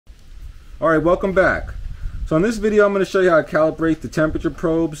Alright, welcome back. So in this video I'm going to show you how to calibrate the temperature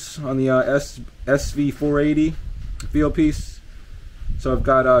probes on the SV480 Fieldpiece. So I've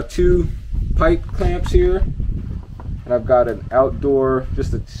got two pipe clamps here, and I've got an outdoor,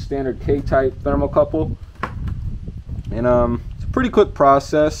 just a standard K-type thermocouple. And it's a pretty quick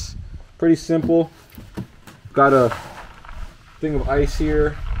process, pretty simple. Got a thing of ice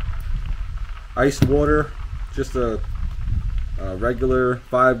here, ice water, just a regular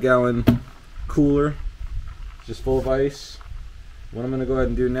 5-gallon cooler, just full of ice. What I'm going to go ahead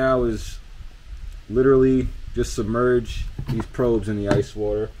and do now is literally just submerge these probes in the ice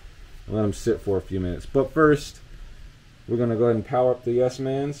water and let them sit for a few minutes. But first, we're going to go ahead and power up the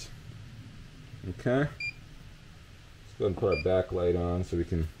SMANs. Okay. Let's go ahead and put our backlight on so we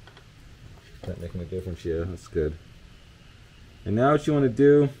can. Not making a difference. Yeah, that's good. And now what you want to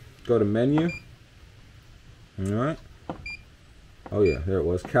do, go to menu. Alright. Oh yeah, there it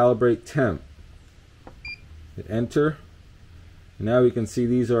was. Calibrate Temp. Hit enter. And now we can see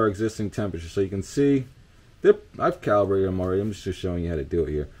these are our existing temperatures. So you can see, I've calibrated them already. I'm just showing you how to do it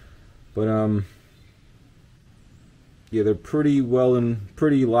here. But yeah, they're pretty well and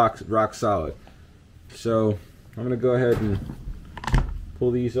pretty rock solid. So I'm gonna go ahead and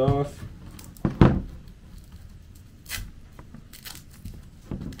pull these off.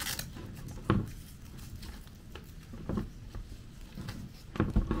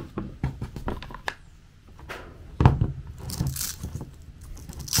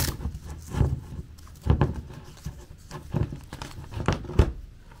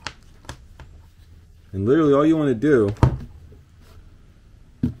 And literally all you want to do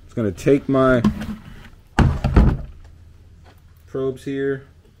is going to take my probes here,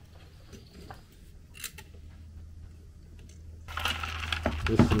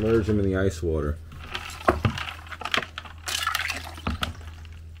 just submerge them in the ice water.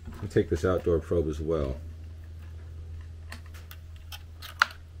 And take this outdoor probe as well.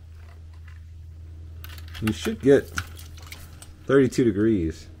 You should get 32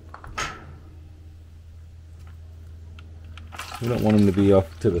 degrees. We don't want them to be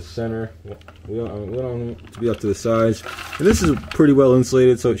up to the center. We don't want them to be up to the sides. And this is pretty well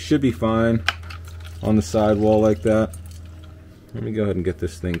insulated, so it should be fine on the side wall like that. Let me go ahead and get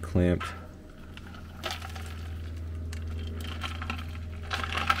this thing clamped.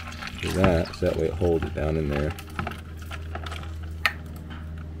 Do that, so that way it holds it down in there.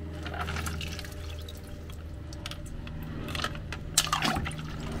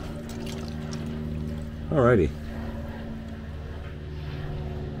 Alrighty.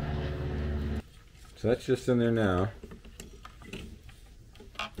 So that's just in there now.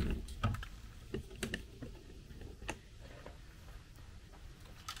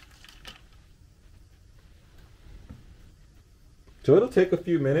 So it'll take a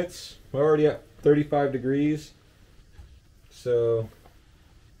few minutes. We're already at 35 degrees. So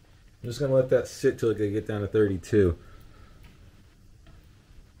I'm just going to let that sit till it can get down to 32.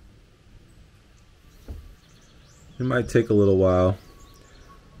 It might take a little while.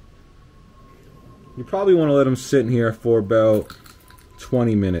 You probably want to let them sit in here for about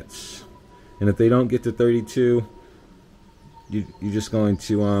 20 minutes. And if they don't get to 32, you're just going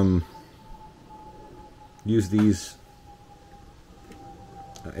to use these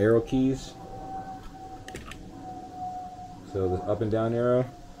arrow keys. So the up and down arrow,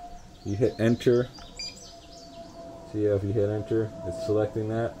 you hit enter. See how if you hit enter, it's selecting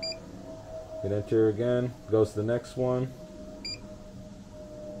that. Hit enter again, goes to the next one.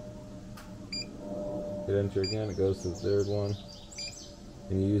 Hit enter again, it goes to the third one.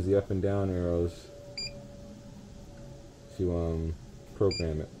 And you use the up and down arrows to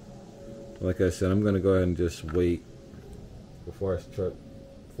program it. Like I said, I'm going to go ahead and just wait before I start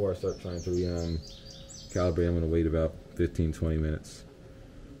trying to calibrate. I'm going to wait about 15-20 minutes.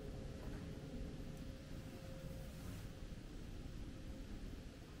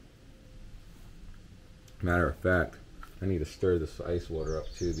 Matter of fact, I need to stir this ice water up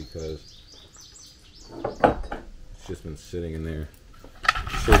too, because it's just been sitting in there.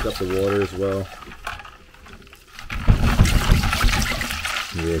 Shake up the water as well.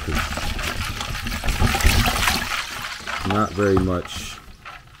 Yeah, 'cause not very much.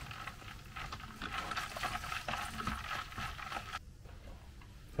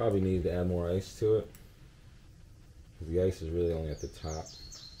 Probably need to add more ice to it, because the ice is really only at the top.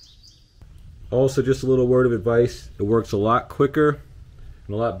 Also, just a little word of advice, it works a lot quicker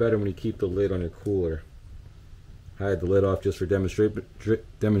and a lot better when you keep the lid on your cooler. I had the lid off just for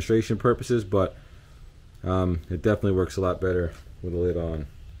demonstration purposes, but it definitely works a lot better with the lid on.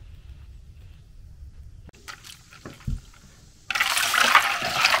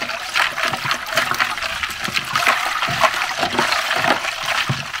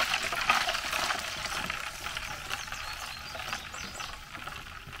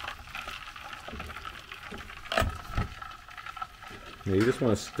 Yeah, you just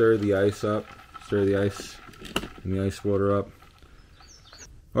want to stir the ice up, stir the ice and the ice water up.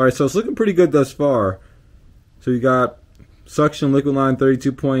 Alright, so it's looking pretty good thus far. So you got suction liquid line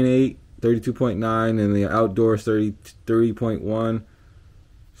 32.8, 32.9, and the outdoor 30.1.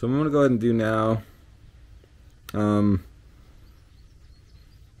 So I'm going to go ahead and do now.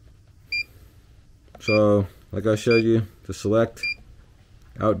 So like I showed you, to select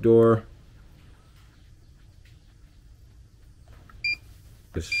outdoor,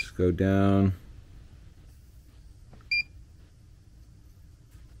 just go down.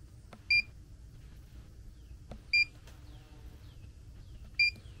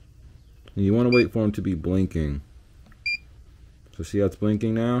 And you want to wait for them to be blinking. So see how it's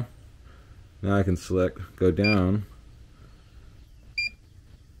blinking now? Now I can select, go down.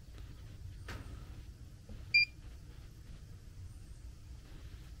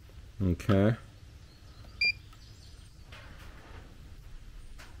 Okay.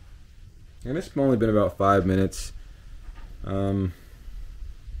 And it's only been about 5 minutes. This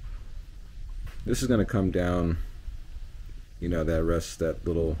is going to come down, you know, that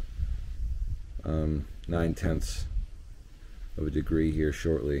little 9/10 of a degree here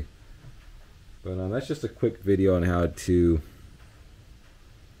shortly. But that's just a quick video on how to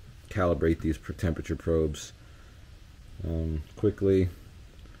calibrate these temperature probes quickly.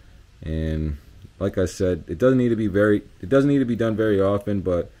 And like I said, it doesn't need to be done very often,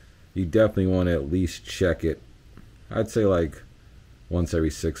 but you definitely want to at least check it. I'd say like once every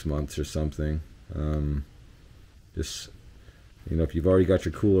 6 months or something. Just, you know, if you've already got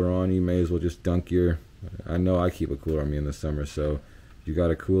your cooler on, you may as well just dunk your, I know I keep a cooler on me in the summer, so if you got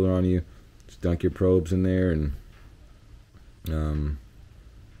a cooler on you, just dunk your probes in there and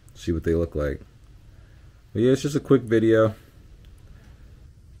see what they look like. But yeah, it's just a quick video.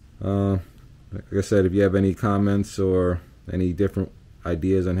 Like I said, if you have any comments or any different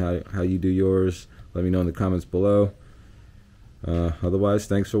ideas on how you do yours, let me know in the comments below. Otherwise,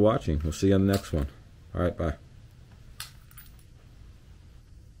 thanks for watching. We'll see you on the next one. Alright, bye.